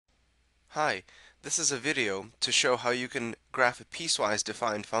Hi, this is a video to show how you can graph a piecewise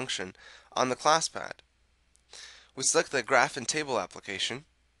defined function on the ClassPad. We select the Graph and Table application.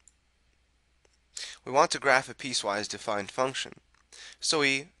 We want to graph a piecewise defined function. So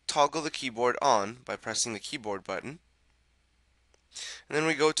we toggle the keyboard on by pressing the keyboard button. And then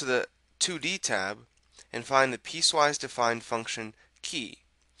we go to the 2D tab and find the piecewise defined function key.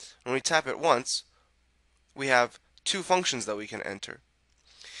 When we tap it once, we have two functions that we can enter.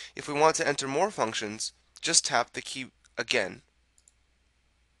 If we want to enter more functions, just tap the key again.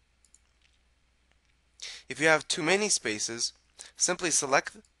 If you have too many spaces, simply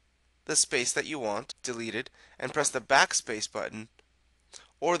select the space that you want deleted and press the backspace button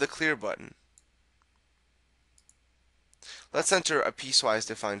or the clear button. Let's enter a piecewise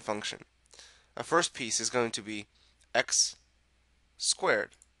defined function. Our first piece is going to be x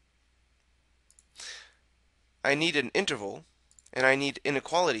squared. I need an interval and I need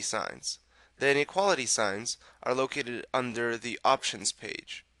inequality signs. The inequality signs are located under the options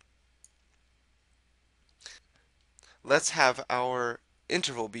page. Let's have our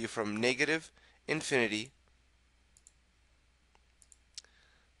interval be from negative infinity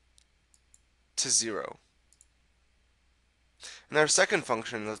to 0. And our second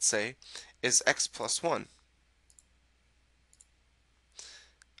function, let's say, is x plus 1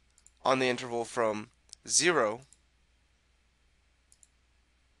 on the interval from 0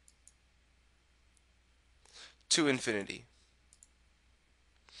 to infinity.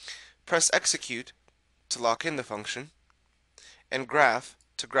 Press execute to lock in the function and graph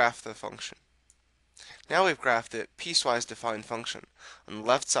to graph the function. Now we've graphed a piecewise defined function. On the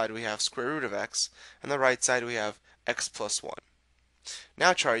left side we have square root of x, and the right side we have x plus 1.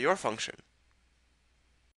 Now try your function.